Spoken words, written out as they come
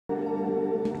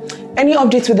Any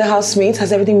updates with the housemates?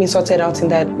 Has everything been sorted out in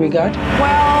that regard?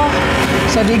 Well,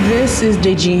 Sadiq, this is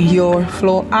Deji,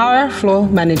 our floor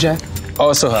manager.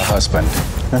 Also her husband.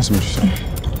 Nice to meet you, sir.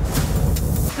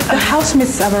 The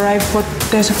housemates have arrived, but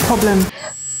there's a problem.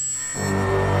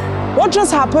 What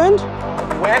just happened?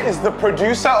 Where is the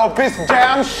producer of this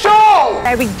damn show?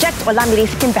 I reject Olamide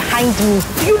sitting behind me.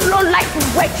 You don't like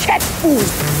wretched fool.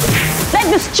 Let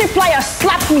this cheap flyer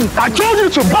slap me. I told you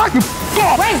to back the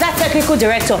f*** Where is that technical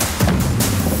director?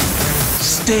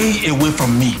 Stay away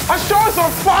from me. Our show is on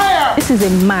fire! This is a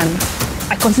man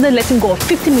I consider letting go of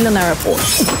 50 million naira for.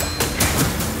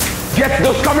 Get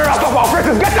those cameras off our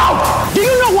faces! Get out! Do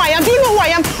you know who I am? Do you know who I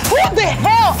am? Who the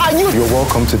hell are you? You're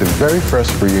welcome to the very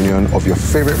first reunion of your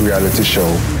favorite reality show,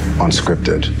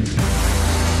 Unscripted.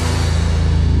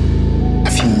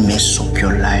 If you mess up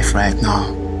your life right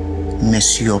now,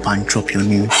 mess you up and drop your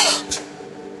news.